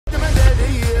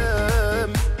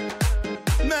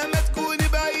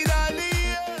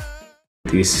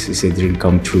this is a dream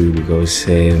come true because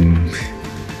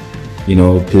you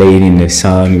know, playing in the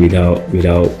sun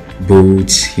without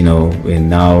boots, you know, and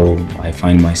now I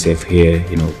find myself here,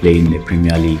 you know, playing in the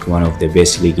Premier League, one of the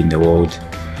best league in the world.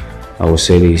 I would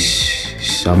say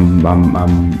this,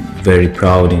 I'm very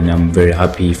proud and I'm very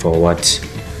happy for what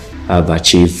I've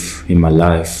achieved in my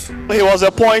life. He was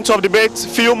a point of debate a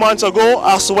few months ago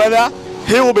as to whether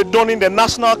he will be donning the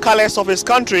national colours of his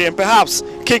country and perhaps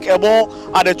kick a ball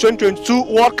at the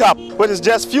 2022 World Cup, which is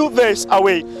just few days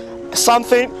away.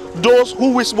 Something those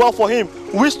who wish well for him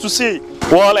wish to see.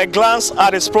 Well, a glance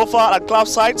at his profile at club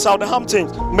side Southampton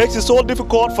makes it so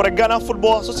difficult for the Ghana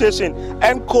Football Association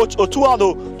and coach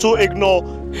Otuado to ignore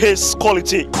his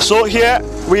quality. So here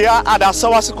we are at the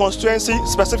Sawasi constituency,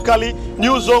 specifically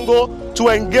New Zongo, to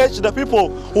engage the people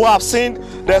who have seen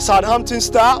the Southampton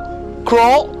star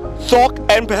crawl, talk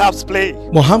and perhaps play.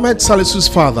 Mohammed Salisu's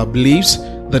father believes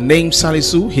the name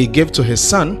Salisu he gave to his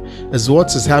son is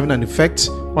what is having an effect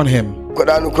on him.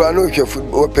 Football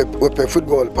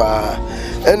pa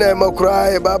and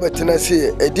makura baba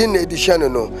tenase edin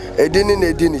edition no edin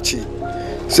edinichi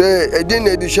say edin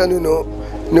edition no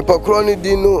nipa kro no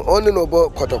din no on no bo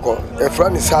kotoko e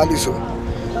fran Salisu.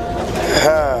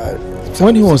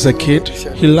 When he was a kid,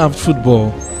 he loved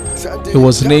football. He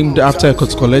was named after a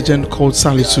Kotoko legend called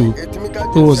Salisu,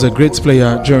 who was a great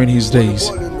player during his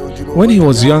days. When he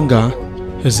was younger,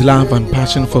 his love and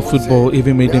passion for football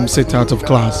even made him sit out of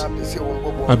class.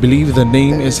 I believe the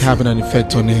name is having an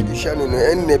effect on him.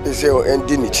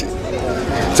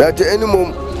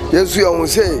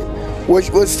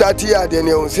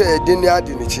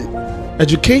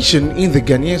 Education in the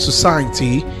Ghanaian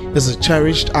society is a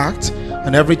cherished act,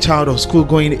 and every child of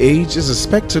school-going age is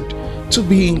expected to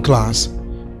be in class.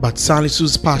 But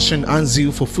Salisu's passion and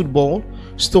zeal for football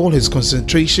stole his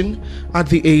concentration at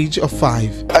the age of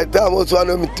 5. I was one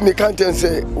of me can't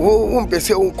say who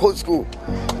pese un coach school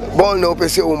ball no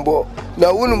pese un ball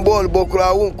now un ball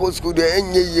bokra un coach school de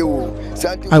enye yewu.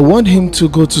 I want him to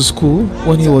go to school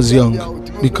when he was young,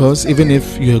 because even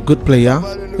if you're a good player,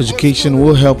 education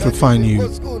will help refine you.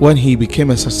 When he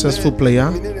became a successful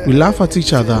player, we laugh at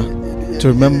each other to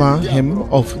remember him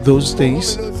of those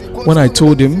days when I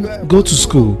told him go to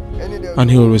school,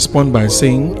 and he will respond by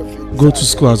saying go to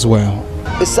school as well.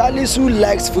 Salisu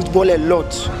likes football a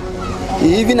lot.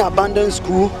 He even abandoned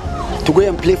school to go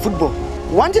and play football.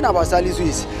 One thing about Salisu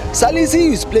is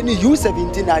playing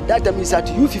U17, at that time he's at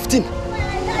U15.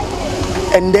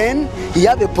 And then he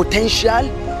had a potential,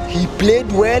 he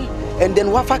played well, and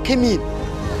then Wafa came in.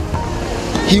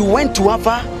 He went to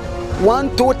Wafa,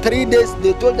 1, 2, 3 days,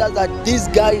 they told us that this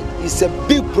guy is a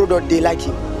big product, they like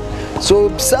him. So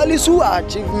Salisu's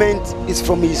achievement is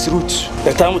from his roots.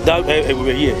 The time that we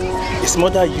were here, his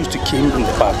mother used to come in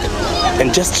the park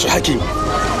and just drag him.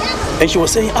 And she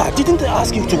was saying, didn't I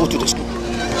ask you to go to the school?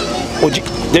 Or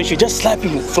then she just slapped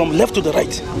him from left to the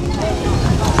right.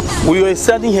 We were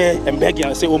standing here and begging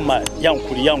and saying, oh my, young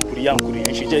kuri,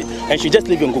 and she just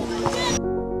leave and go.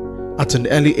 At an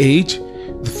early age,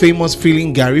 the famous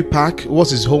Feeling-Gari Park was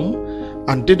his home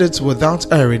and did it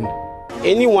without erring.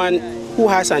 Anyone who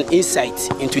has an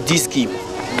insight into this game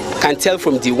can tell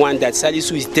from the one that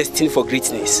Salisu is destined for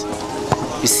greatness.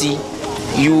 You see,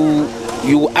 you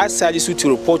ask Salisu to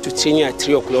report to training at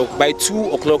 3 o'clock. By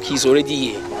 2 o'clock, he's already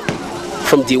here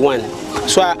from day one.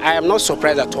 So I am not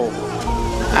surprised at all.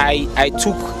 I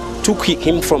took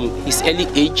him from his early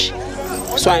age,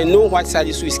 so I know what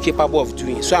Salisu is capable of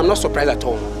doing. So I'm not surprised at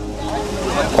all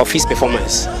of his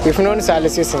performance. We've known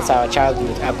Salisu since our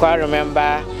childhood. I quite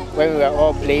remember when we were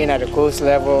all playing at the coast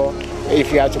level.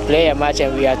 If we had to play a match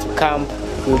and we had to camp,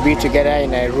 we'll be together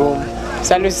in a room.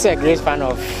 Salisu is a great fan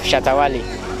of Shatawale.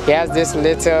 He has this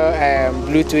little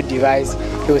Bluetooth device.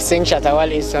 He will sing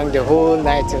Shatawale song the whole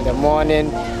night till the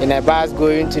morning in a bus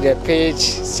going to the pitch,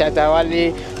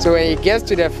 Shatawale. So when he gets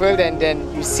to the field and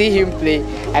then you see him play,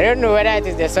 I don't know whether it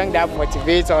is the song that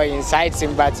motivates or incites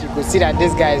him, but you could see that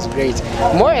this guy is great.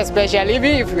 More especially,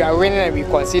 even if we are winning and we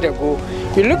concede a goal,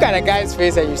 you look at the guy's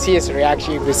face and you see his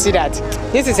reaction, you could see that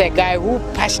this is a guy who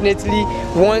passionately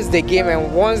wants the game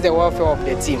and wants the welfare of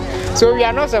the team. So we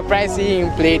are not surprised seeing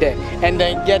him play there and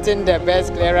then getting the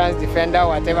best clearance, defender,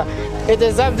 whatever. It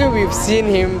is something we've seen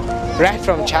him right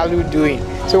from childhood doing.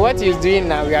 So what he's doing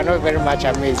now, we are not very much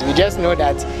amazed. We just know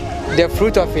that the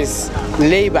fruit of his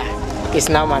labor is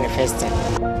now manifesting.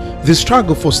 The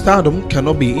struggle for stardom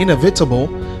cannot be inevitable,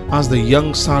 as the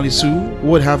young Salisu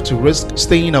would have to risk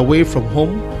staying away from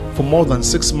home for more than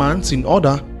 6 months in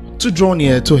order to draw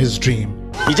near to his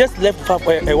dream. He just left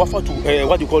Wafa to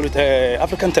what do you call it,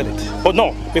 African Talent. Oh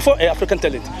no, before African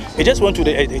Talent, he just went to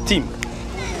the team.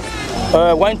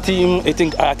 One team,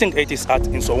 I think it is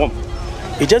in Sowam.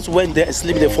 He just went there and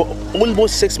slept there for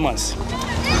almost 6 months.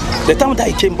 The time that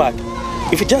he came back,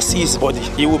 if you just see his body,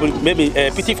 you will be maybe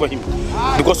pity for him,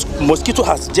 because mosquito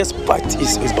has just bite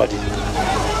his body.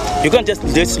 You can't just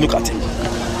look at him.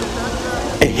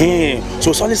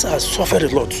 So Salisu has suffered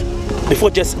a lot before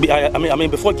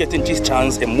before getting this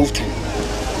chance and moved to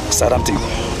Southampton.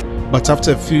 But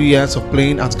after a few years of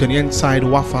playing at Ghanaian side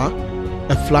Wafa,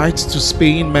 a flight to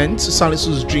Spain meant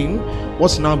Salisu's dream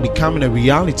was now becoming a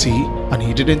reality, and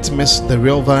he didn't miss the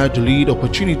Real Valladolid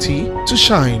opportunity to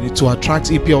shine to attract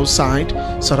EPL side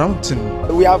Southampton.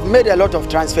 We have made a lot of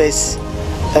transfers.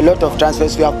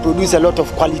 We have produced a lot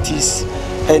of qualities,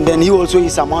 and then he also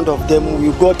is among of them.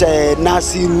 We got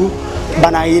Nasiru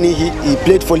Banahini. He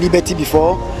played for Liberty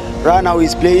before. Right now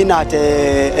he's playing at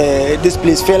this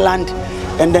place, Finland,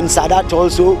 and then Sadat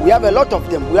also. We have a lot of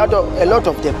them.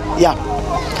 Yeah.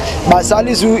 But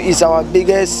Salisu is our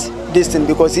biggest distance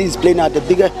because he is playing at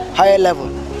the higher level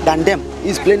than them.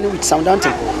 He's playing with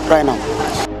Southampton right now.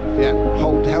 Yeah,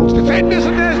 holds defenders,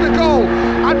 and there's the goal.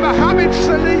 And Mohammed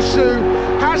Salisu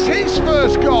has his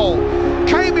first goal.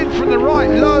 Came in from the right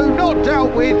low, not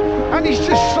dealt with, and he's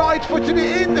just side-footed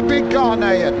it in, the big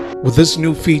Ghanaian. With this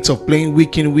new feat of playing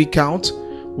week in, week out,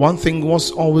 one thing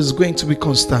was always going to be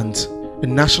constant: a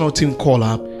national team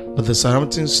call-up. But the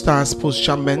Southampton Stars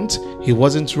posture meant he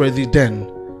wasn't ready then,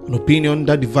 an opinion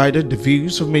that divided the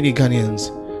views of many Ghanaians.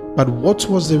 But what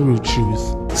was the real truth?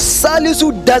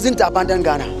 Salisu doesn't abandon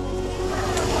Ghana.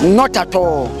 Not at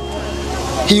all.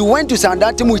 He went to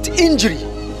Southampton with injury.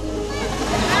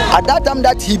 At that time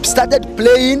that he started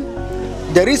playing,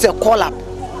 there is a call-up.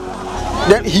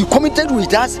 Then he committed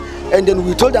with us, and then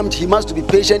we told him he must be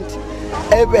patient.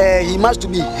 He must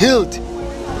be healed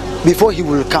before he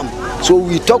will come. So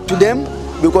we talked to them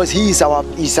because he is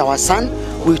our son.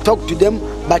 We talked to them,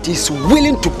 but he's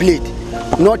willing to play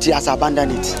it. Not he has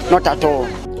abandoned it, not at all.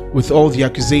 With all the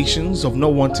accusations of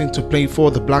not wanting to play for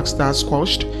the Black Stars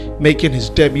squashed, making his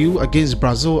debut against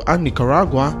Brazil and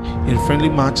Nicaragua in friendly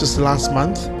matches last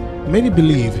month, many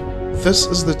believe this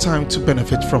is the time to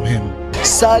benefit from him.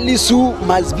 Salisu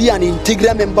must be an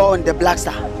integral member on the Black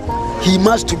Star. He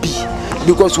must be,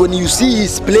 because when you see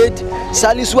his play,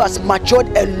 Salisu has matured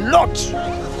a lot.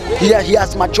 Yeah, he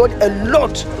has matured a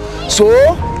lot. So,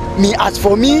 as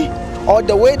for me, or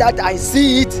the way that I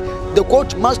see it, the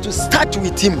coach must start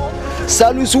with him.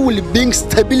 Salisu will bring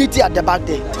stability at the back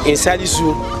there. In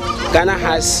Salisu, Ghana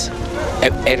has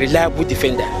a reliable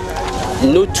defender.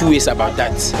 No two ways about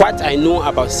that. What I know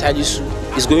about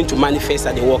Salisu is going to manifest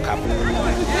at the World Cup.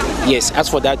 Yes, as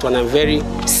for that one, I'm very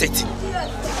certain.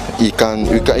 He can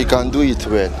do it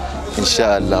well,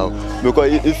 inshallah.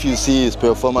 Because if you see his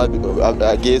performance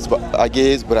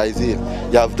against Brazil,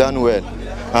 he have done well.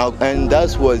 And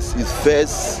that was his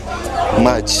first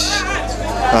match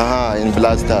in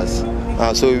Black Stars.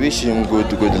 So we wish him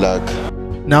good luck.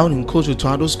 Now in Coach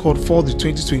Otuado's squad for the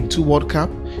 2022 World Cup,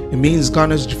 it means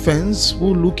Ghana's defense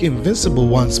will look invincible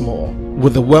once more.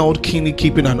 With the world keenly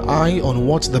keeping an eye on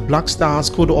what the Black Stars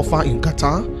could offer in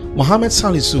Qatar, Mohammed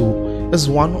Salisu is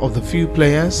one of the few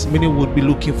players many would be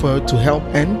looking for to help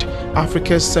end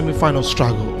Africa's semi-final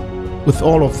struggle. With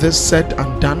all of this said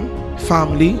and done,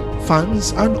 family,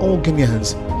 fans and all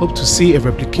Ghanaians hope to see a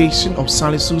replication of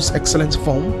Salisu's excellent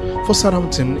form for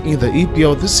Southampton in the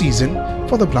EPL this season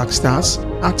for the Black Stars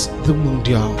at the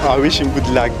Mundial. I wish him good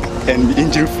luck and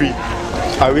injury-free.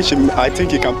 I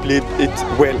think he can play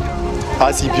it well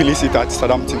as he believes it at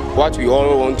Southampton. What we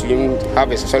all want to him to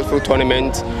have a successful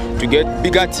tournament, to get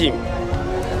bigger team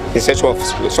in search of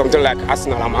something like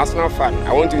Arsenal. I'm an Arsenal fan.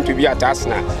 I want him to be at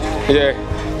Arsenal.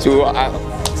 Yeah. So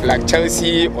like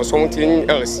Chelsea or something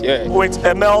else. Yeah. With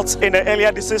a melt in the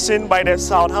earlier decision by the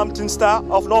Southampton Star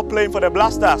of not playing for the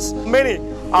Black Stars, many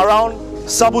around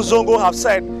Sabu Zongo have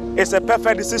said it's a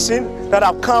perfect decision that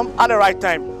have come at the right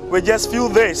time. We're just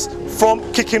few days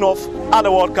from kicking off at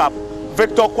the World Cup.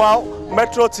 Victor Kwao,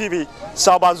 Metro TV,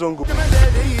 Sabu Zongo.